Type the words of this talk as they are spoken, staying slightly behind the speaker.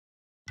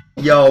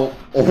Yo,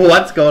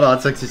 what's going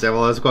on,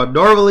 67 Squad?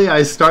 Normally,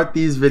 I start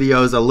these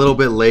videos a little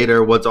bit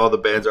later once all the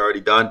bands are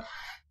already done.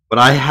 But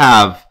I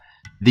have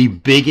the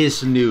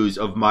biggest news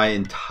of my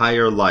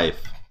entire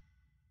life.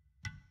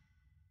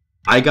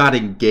 I got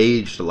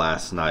engaged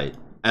last night,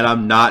 and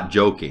I'm not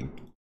joking.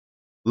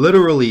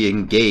 Literally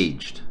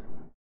engaged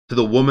to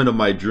the woman of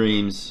my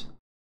dreams.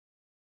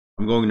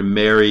 I'm going to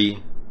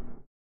marry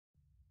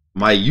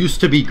my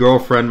used-to-be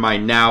girlfriend, my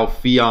now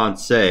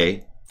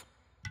fiance,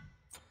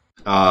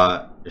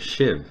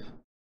 Shiv.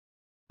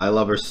 I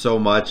love her so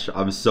much.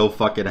 I'm so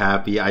fucking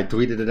happy. I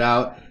tweeted it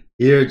out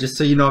here just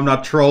so you know I'm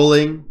not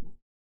trolling.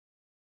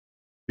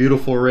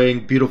 Beautiful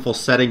ring, beautiful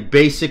setting.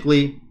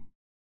 Basically,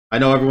 I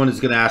know everyone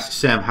is going to ask,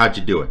 Sam, how'd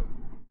you do it?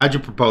 How'd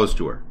you propose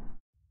to her?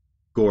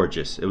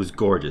 Gorgeous. It was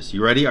gorgeous.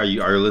 You ready? Are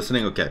you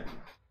listening? Okay.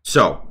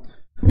 So,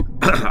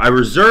 I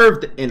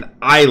reserved an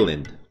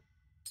island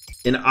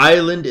in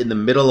the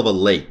middle of a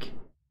lake.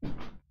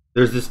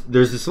 There's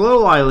this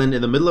little island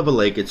in the middle of a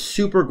lake. It's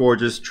super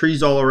gorgeous.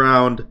 Trees all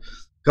around. A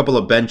couple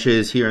of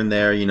benches here and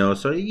there, you know.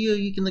 So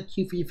you can look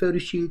cute for your photo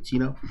shoots, you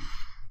know.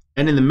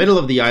 And in the middle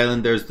of the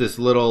island, there's this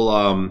little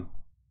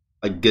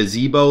a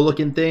gazebo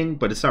looking thing,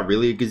 but it's not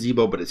really a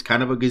gazebo, but it's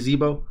kind of a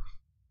gazebo.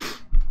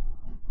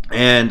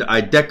 And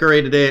I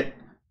decorated it.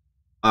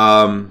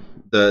 The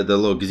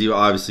little gazebo,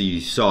 obviously you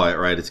saw it,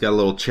 right? It's got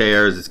little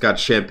chairs. It's got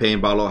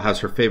champagne bottle. It has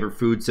her favorite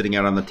food sitting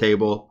out on the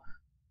table.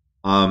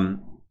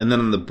 And then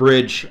on the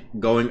bridge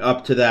going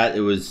up to that,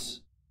 it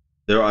was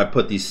there. I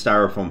put these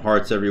styrofoam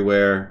hearts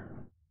everywhere.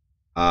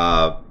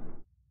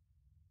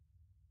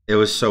 It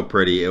was so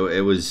pretty.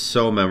 It was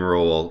so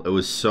memorable. It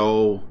was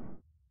so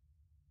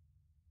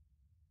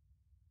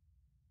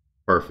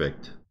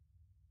perfect.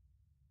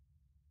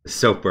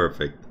 So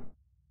perfect.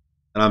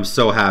 And I'm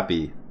so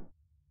happy.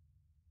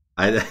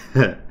 I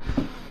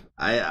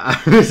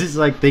was just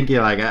like thinking,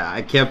 like,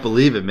 I can't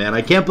believe it, man.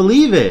 I can't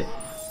believe it.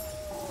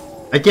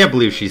 I can't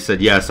believe she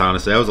said yes,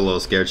 honestly. I was a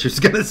little scared she was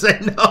gonna say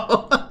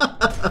no.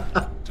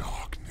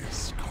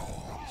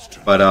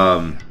 But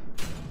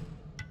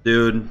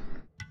dude,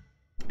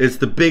 it's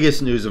the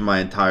biggest news of my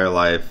entire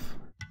life.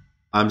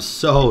 I'm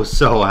so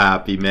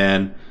happy,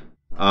 man.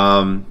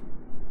 And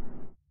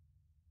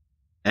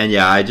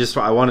yeah,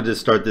 I wanted to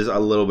start this a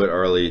little bit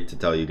early to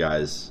tell you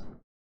guys,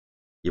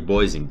 your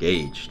boy's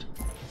engaged.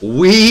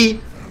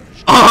 We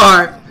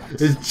are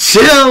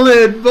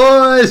chilling,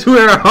 boys.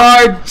 We're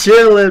hard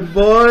chilling,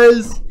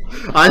 boys.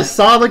 I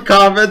saw the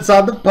comments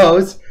on the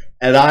post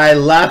and I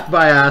laughed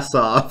my ass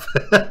off.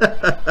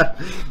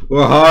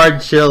 We're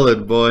hard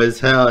chilling, boys.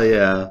 Hell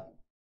yeah.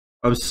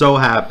 I'm so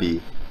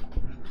happy.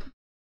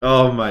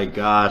 Oh my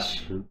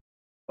gosh.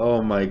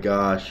 Oh my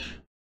gosh.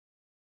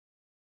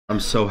 I'm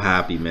so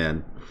happy,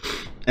 man.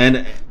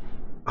 And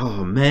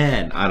oh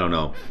man, I don't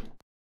know.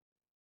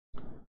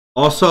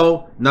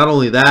 Also, not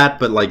only that,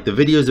 but like the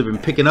videos have been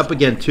picking up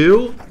again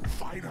too.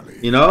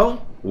 You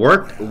know,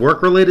 work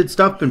related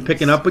stuff been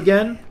picking up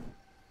again.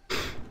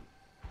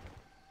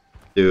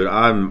 Dude,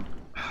 I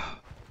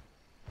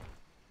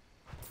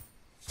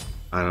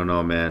don't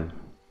know, man.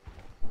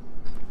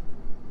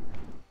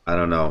 I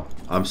don't know.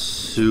 I'm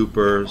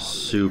super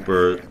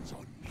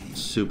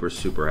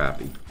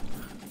happy.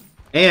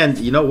 And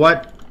you know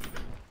what?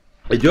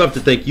 I do have to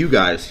thank you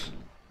guys.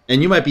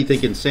 And you might be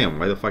thinking, Sam,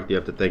 why the fuck do you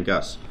have to thank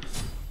us?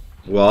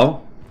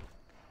 Well,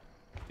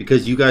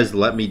 because you guys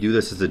let me do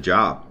this as a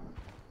job.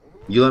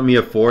 You let me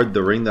afford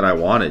the ring that I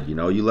wanted, you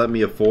know? You let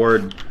me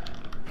afford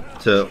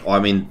to... I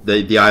mean,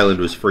 the island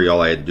was free. All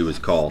I had to do was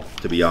call,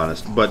 to be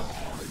honest. But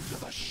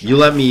you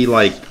let me,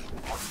 like...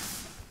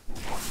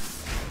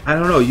 I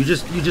don't know. You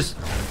just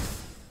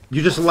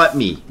let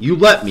me. You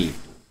let me,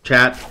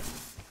 chat.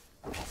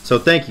 So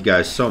thank you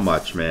guys so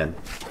much, man.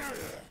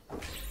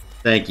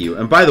 Thank you.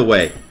 And by the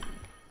way,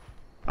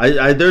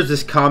 there's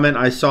this comment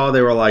I saw.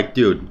 They were like,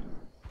 dude,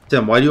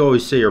 Tim, why do you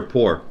always say you're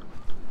poor?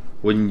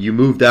 When you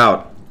moved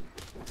out,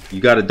 you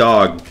got a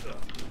dog, and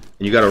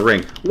you got a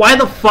ring. Why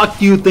the fuck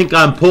do you think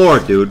I'm poor,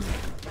 dude?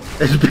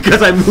 It's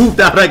because I moved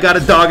out, I got a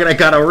dog, and I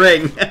got a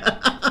ring.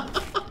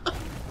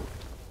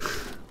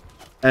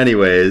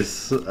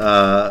 Anyways,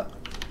 oh,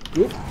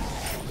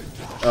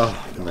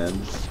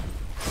 man.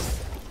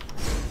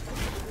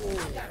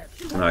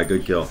 Alright,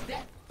 good kill.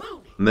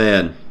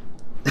 Man.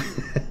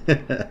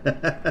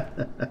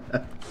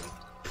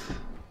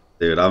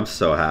 Dude, I'm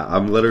so happy.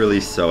 I'm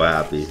literally so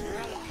happy.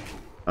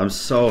 I'm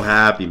so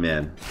happy,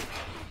 man.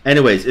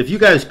 Anyways, if you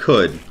guys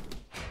could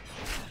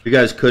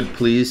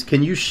please,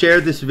 can you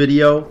share this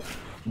video?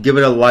 Give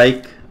it a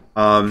like.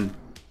 So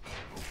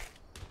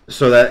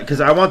that, because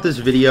I want this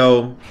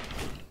video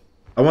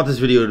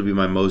to be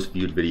my most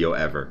viewed video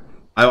ever.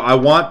 I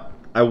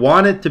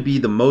want it to be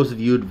the most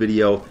viewed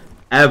video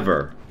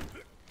ever.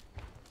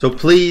 So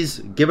please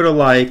give it a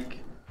like,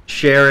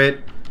 share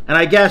it, and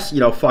I guess, you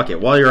know, fuck it.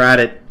 While you're at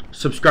it,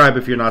 subscribe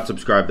if you're not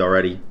subscribed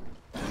already.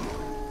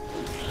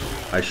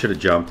 I should have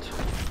jumped.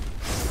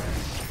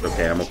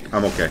 Okay, I'm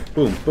okay.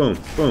 Boom, boom,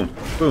 boom,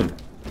 boom.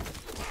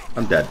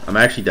 I'm dead. I'm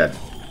actually dead.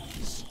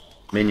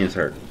 Minions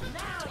hurt.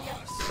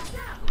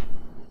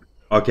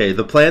 Okay,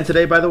 the plan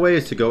today, by the way,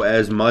 is to go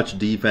as much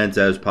defense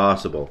as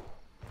possible.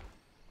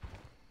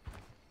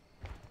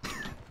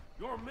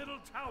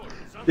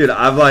 Dude,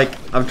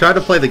 I'm trying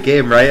to play the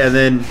game, right? And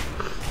then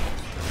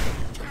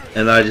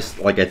I just,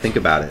 like, I think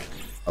about it.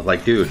 I'm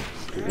like, dude,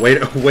 wait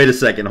a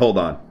second, hold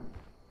on.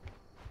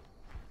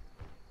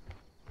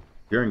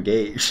 You're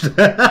engaged.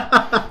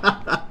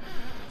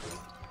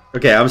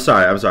 Okay, I'm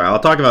sorry. I'll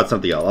talk about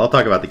something else. I'll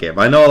talk about the game.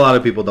 I know a lot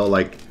of people don't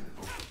like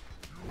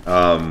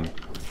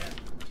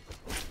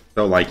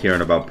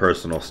hearing about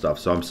personal stuff,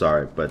 so I'm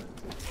sorry, but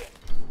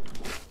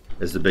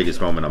it's the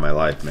biggest moment of my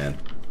life, man.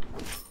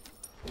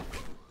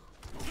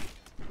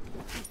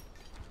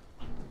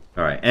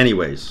 Alright,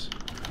 anyways.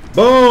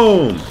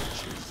 Boom!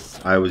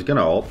 I was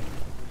gonna ult.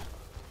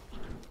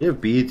 You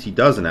have beads? He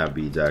doesn't have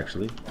beads,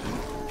 actually.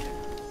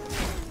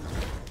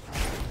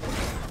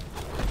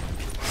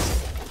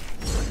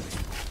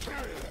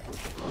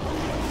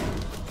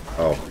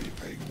 Oh.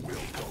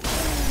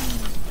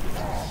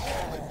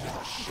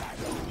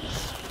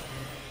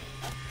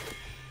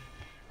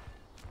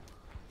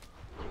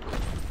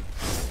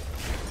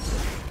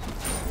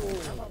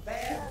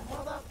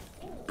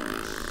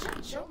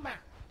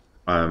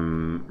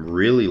 I'm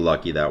really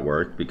lucky that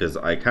worked because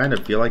I kind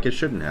of feel like it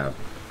shouldn't have.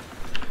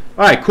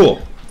 Alright,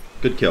 cool.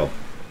 Good kill.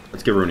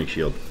 Let's get Runic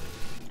Shield.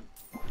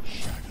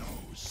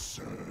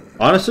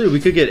 Honestly, we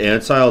could get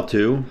Ansile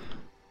too.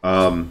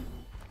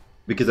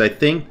 Because I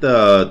think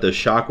the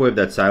shockwave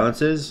that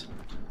silences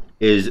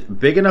is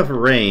big enough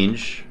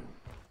range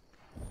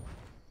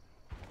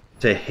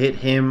to hit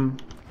him.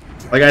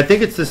 Like, I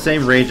think it's the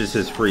same range as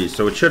his freeze,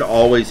 so it should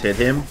always hit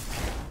him.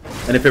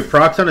 And if it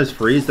procs on his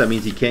freeze, that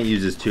means he can't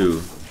use his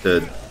 2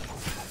 to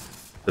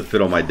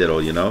fiddle my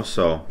diddle, you know?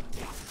 So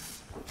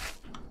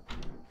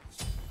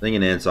I think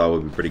an Ansel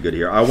would be pretty good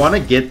here. I want to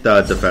get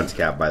the defense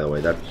cap, by the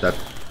way. That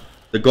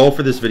the goal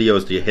for this video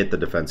is to hit the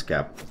defense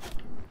cap.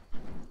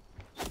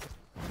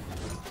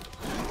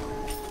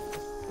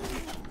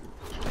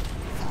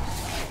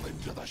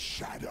 Into the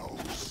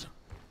shadows.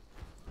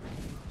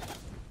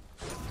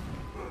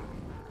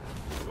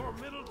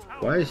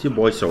 Why is your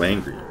boy so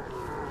angry?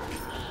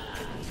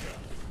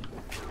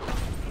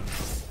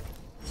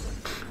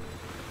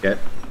 Get.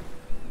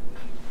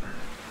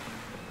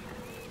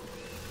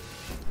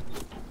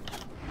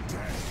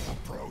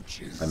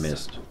 I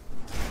missed.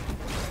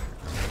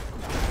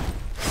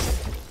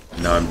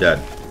 Now I'm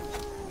dead.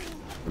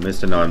 I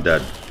missed and now I'm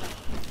dead.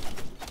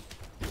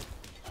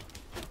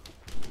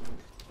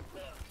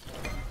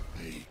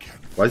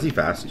 Why is he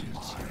fast?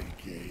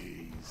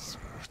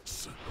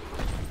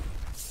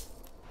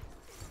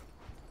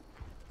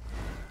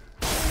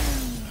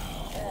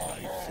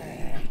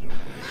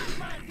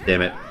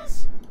 Damn it.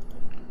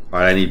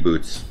 Alright, I need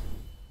boots.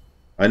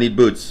 I need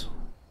boots.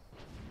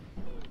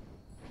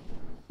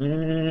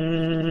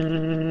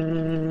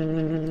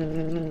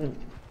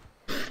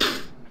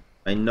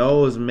 My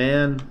nose,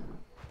 man.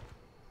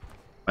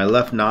 My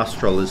left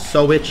nostril is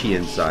so itchy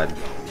inside.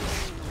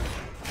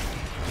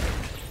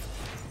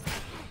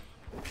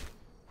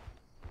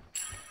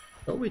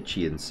 So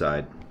itchy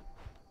inside.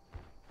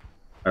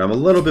 Right, I'm a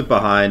little bit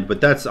behind, but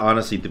that's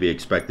honestly to be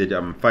expected.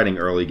 I'm fighting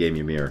early game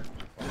Ymir.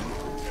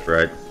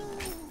 Right?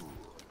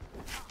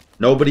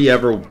 Nobody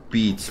ever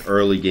beats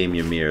early game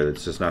Ymir.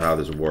 That's just not how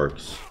this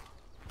works.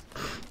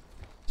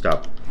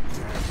 Stop.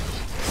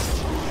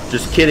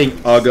 Just kidding,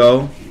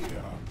 Uggo.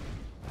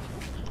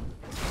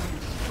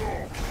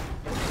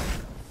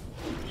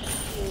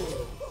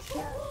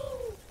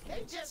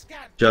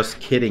 Just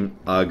kidding,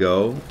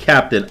 Uggo.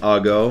 Captain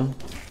Uggo.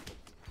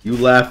 You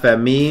laugh at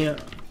me,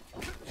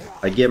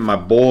 I get my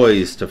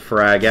boys to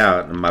frag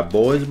out. And my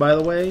boys, by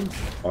the way,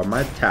 are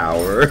my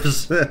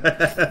towers.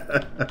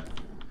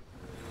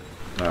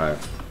 Alright.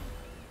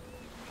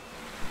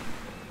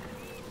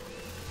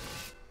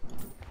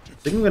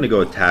 I think I'm going to go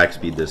attack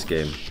speed this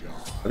game.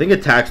 I think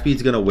attack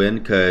speed's going to win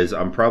because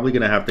I'm probably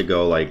going to have to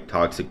go like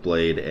Toxic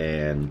Blade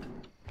and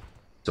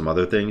some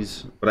other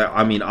things. But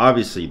I mean,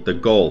 obviously, the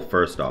goal,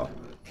 first off.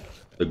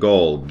 The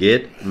goal,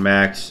 get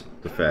max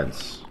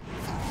defense.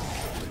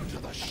 Into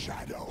the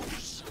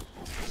shadows.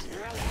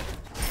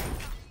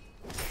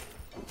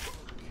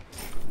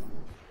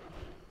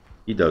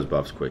 He does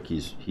buffs quick.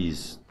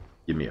 He's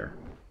Ymir.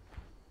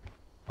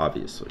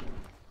 Obviously.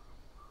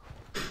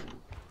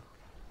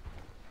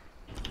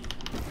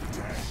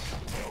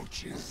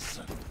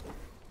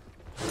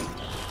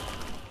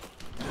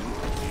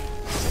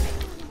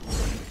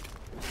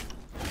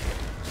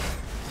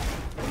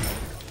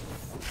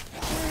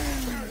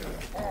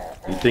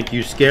 You think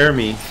you scare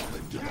me?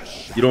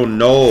 You don't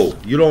know.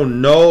 You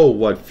don't know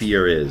what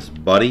fear is,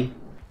 buddy.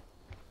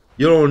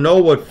 You don't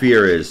know what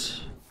fear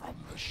is.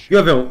 You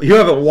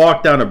haven't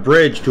walked down a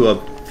bridge to a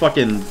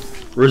fucking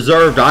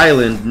reserved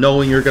island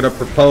knowing you're gonna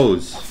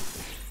propose.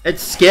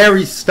 It's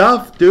scary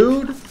stuff,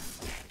 dude.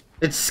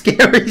 It's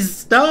scary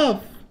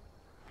stuff.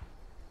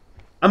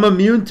 I'm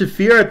immune to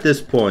fear at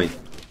this point.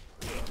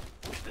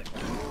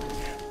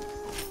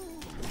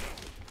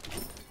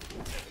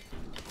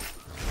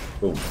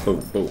 Boom, boom,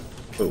 boom,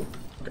 boom.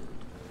 Okay,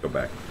 go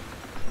back.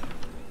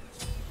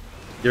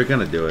 You're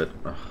gonna do it.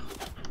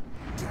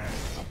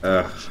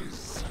 Ugh.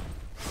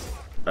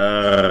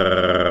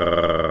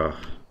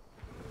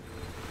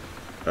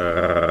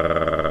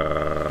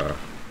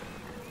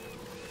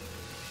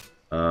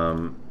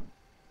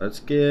 Let's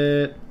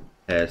get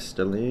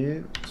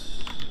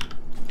Pestilence.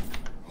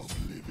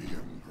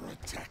 Oblivion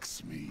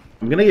protects me.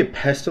 I'm gonna get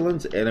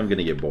Pestilence and I'm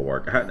gonna get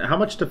Bulwark. How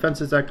much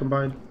defense is that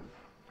combined?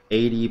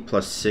 80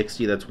 plus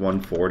 60, that's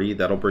 140.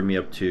 That'll bring me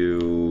up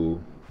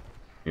to,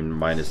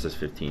 minus this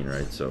 15,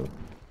 right? So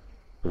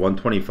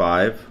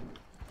 125.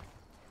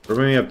 It'll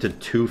bring me up to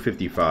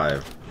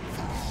 255.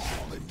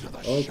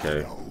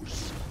 Okay.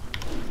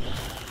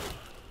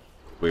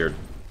 Weird.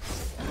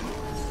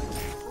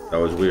 That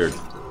was weird.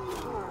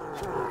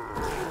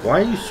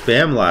 Why are you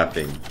spam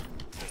laughing?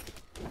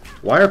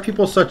 Why are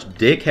people such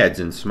dickheads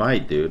in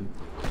Smite, dude?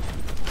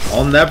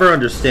 I'll never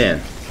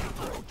understand.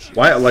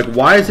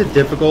 Why is it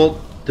difficult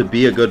to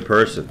be a good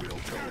person?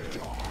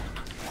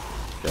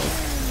 Okay.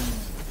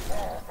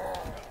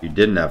 You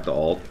didn't have to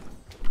ult.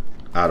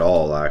 At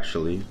all,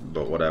 actually.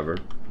 But whatever.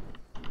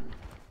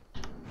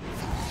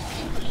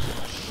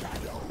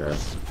 Okay.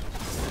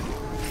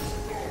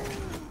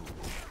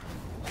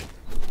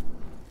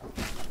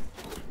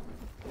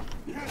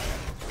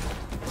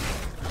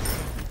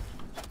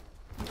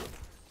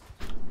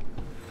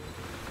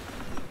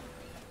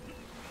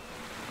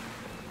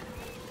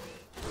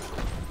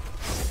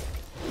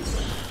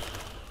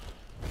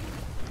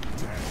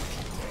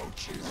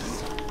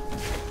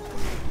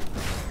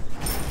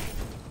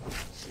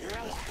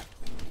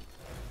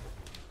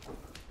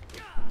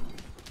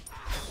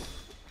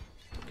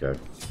 Okay.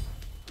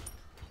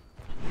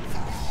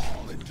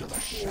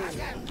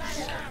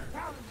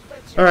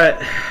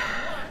 Alright.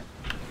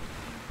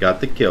 Got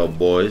the kill,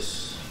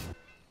 boys.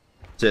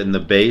 Sit in the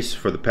base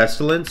for the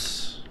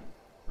Pestilence.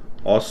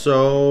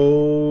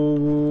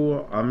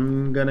 Also,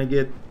 I'm gonna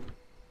get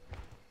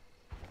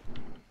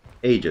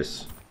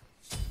Aegis.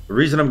 The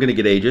reason I'm gonna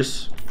get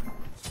Aegis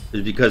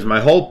is because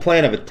my whole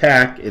plan of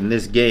attack in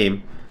this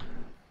game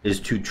is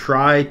to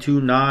try to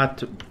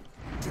not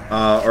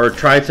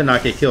try to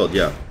not get killed,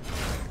 yeah.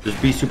 Just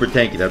be super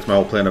tanky. That's my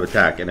whole plan of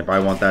attack. And if I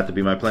want that to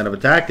be my plan of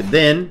attack,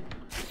 then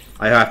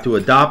I have to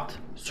adopt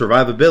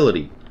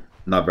survivability.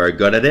 I'm not very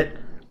good at it,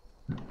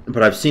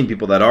 but I've seen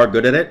people that are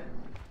good at it.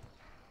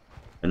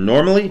 And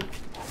normally,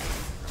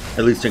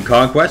 at least in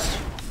Conquest,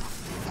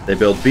 they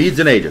build beads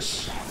and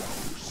Aegis.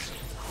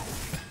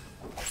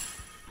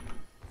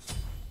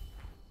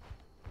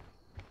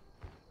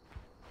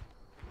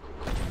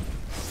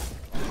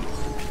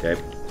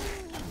 Okay.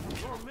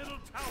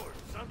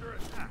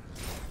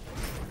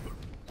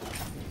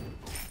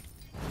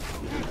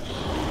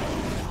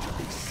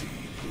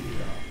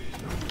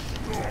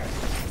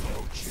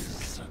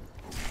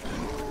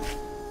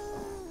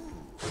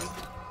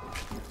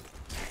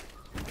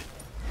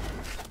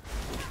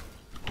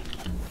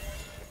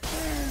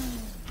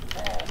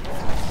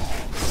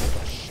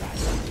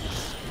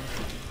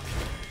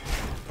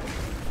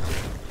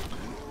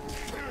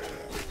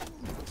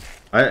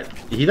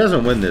 He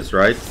doesn't win this,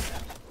 right?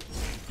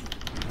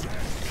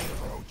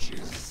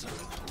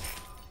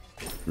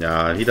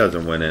 Nah, he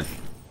doesn't win it.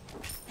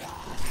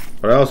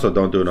 But I also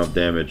don't do enough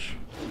damage.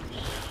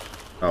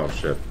 Oh,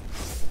 shit.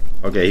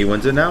 Okay, he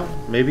wins it now?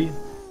 Maybe?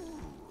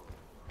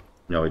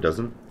 No, he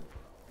doesn't.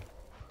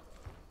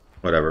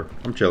 Whatever.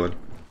 I'm chilling.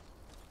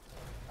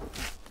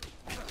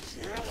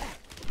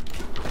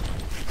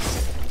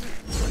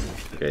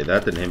 Okay,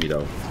 that didn't hit me,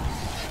 though.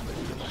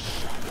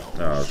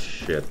 Oh,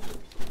 shit.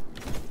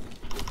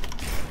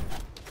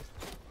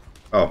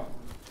 Oh.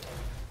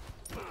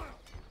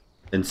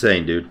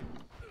 Insane, dude.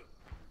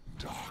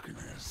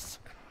 Darkness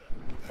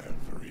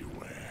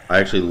everywhere. I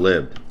actually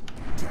lived.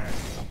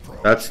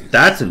 That's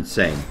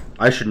insane.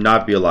 I should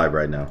not be alive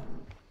right now.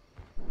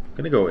 I'm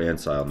gonna go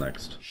Ansile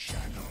next.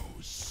 Shadows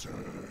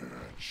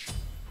surge.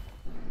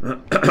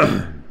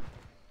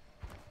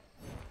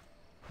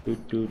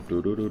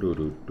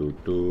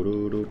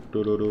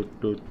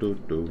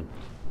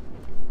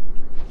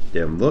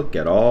 Then look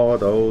at all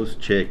those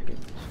chickens.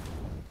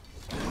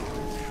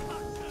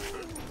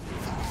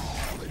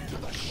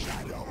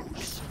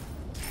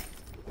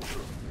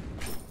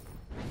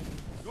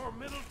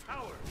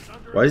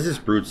 Why is this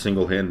brute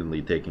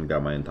single-handedly taking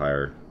down my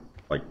entire,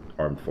 like,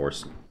 armed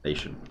force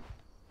nation?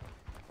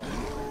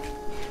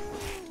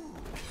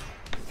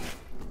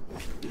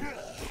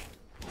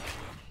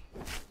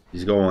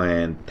 He's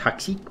going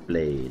Toxic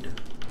Blade.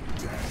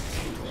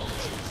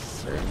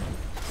 Okay.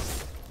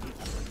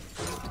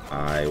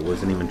 I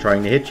wasn't even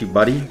trying to hit you,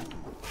 buddy.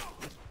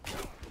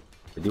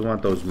 I do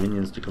want those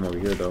minions to come over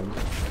here, though.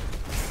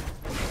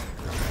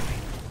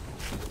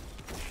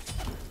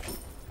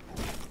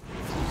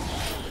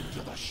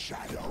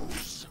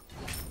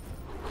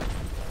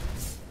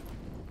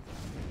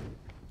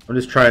 I'm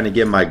just trying to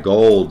get my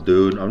gold,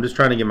 dude. I'm just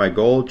trying to get my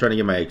gold, trying to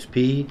get my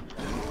XP.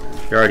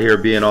 You're out here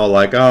being all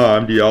like, oh,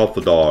 I'm the alpha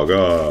dog.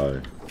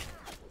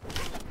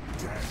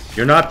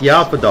 You're not the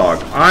alpha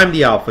dog. I'm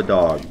the alpha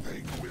dog.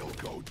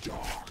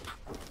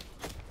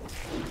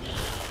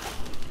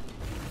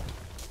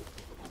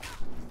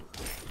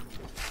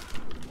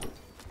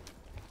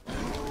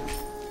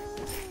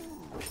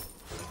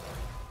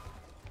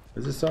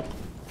 Is this up?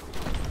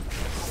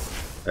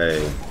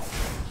 Hey.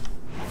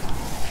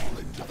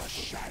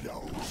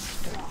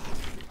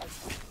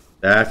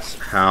 That's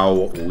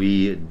how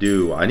we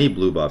do. I need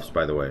blue buffs,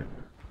 by the way.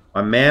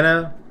 My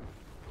mana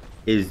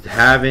is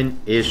having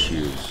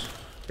issues.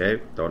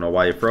 Okay, don't know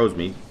why it froze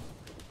me,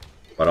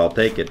 but I'll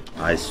take it,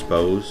 I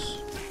suppose.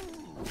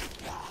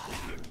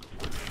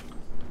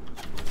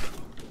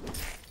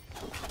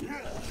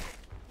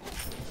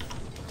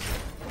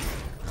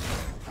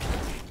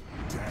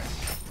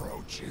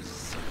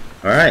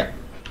 All right,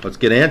 let's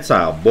get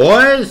Ansile,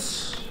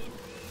 boys.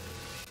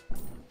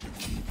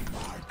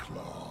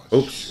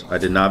 Oops, I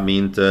did not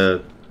mean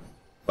to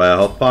buy a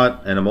health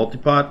pot and a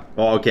multi-pot.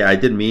 Well, okay, I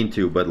did mean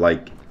to, but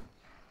like,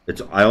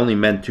 I only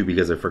meant to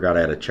because I forgot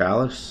I had a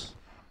chalice.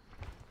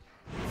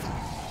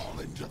 Fall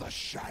into the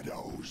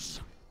shadows.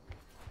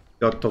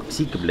 Got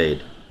Toxic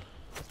Blade.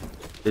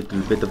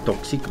 Little bit of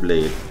Toxic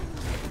Blade.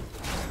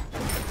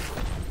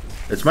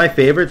 It's my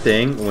favorite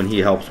thing when he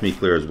helps me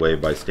clear his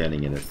wave by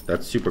standing in it.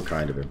 That's super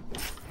kind of him.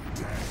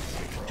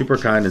 Super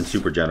kind and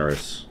super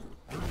generous.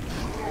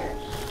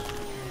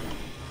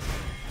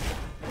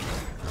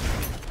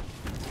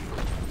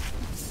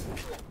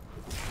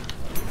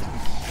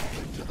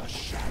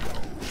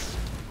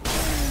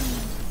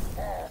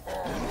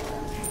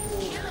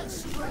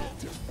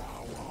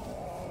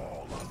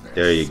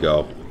 There you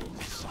go.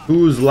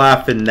 Who's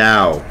laughing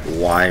now,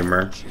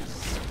 Weimer?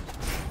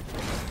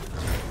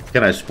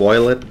 Can I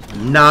spoil it?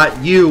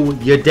 Not you,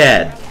 you're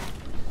dead.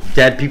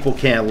 Dead people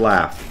can't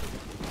laugh.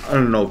 I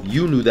don't know if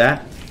you knew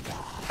that,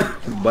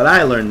 but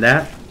I learned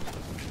that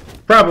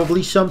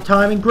probably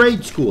sometime in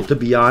grade school, to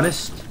be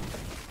honest.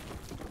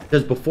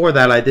 Because before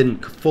that, I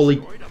didn't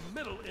fully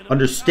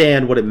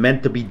understand what it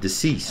meant to be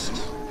deceased.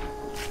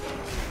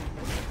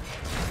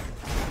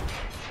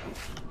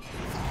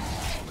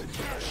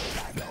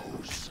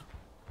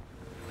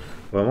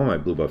 Well, I want my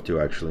blue buff too,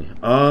 actually.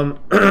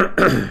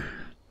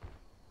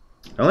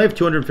 I only have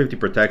 250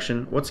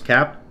 protection. What's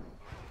cap?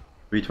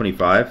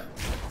 325.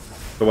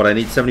 So what, I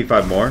need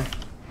 75 more?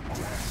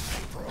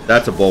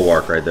 That's a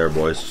bulwark right there,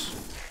 boys.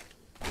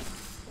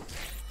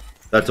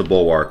 That's a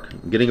bulwark.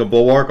 I'm getting a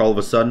bulwark, all of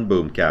a sudden,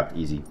 boom, capped,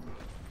 easy.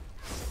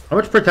 How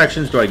much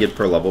protections do I get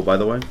per level, by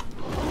the way?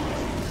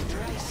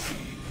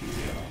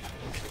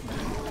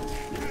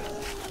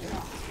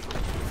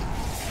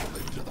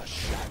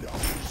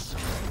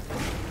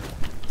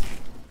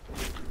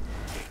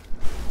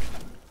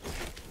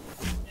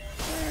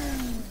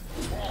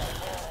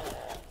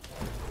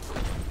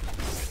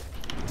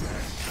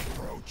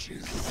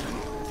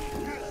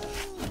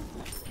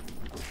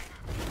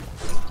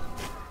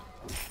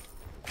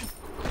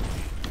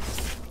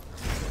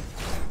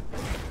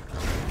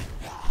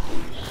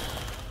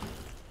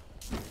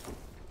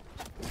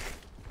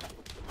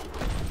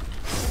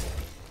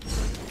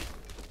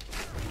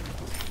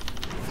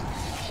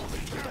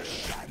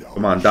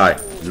 Come on, die.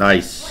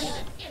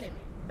 Nice.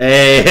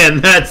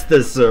 And that's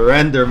the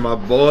surrender, my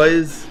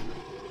boys.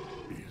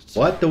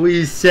 What do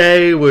we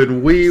say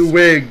when we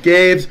win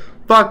games?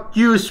 Fuck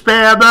you,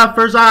 spam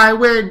buffers, I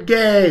win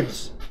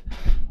games.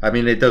 I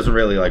mean, it doesn't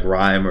really like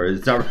rhyme, or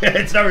it's not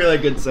really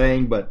a good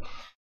saying, but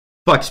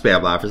fuck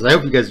spam laughers. I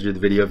hope you guys enjoyed the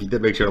video. If you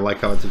did, make sure to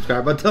like, comment,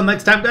 subscribe. Until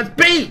next time, guys,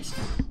 peace!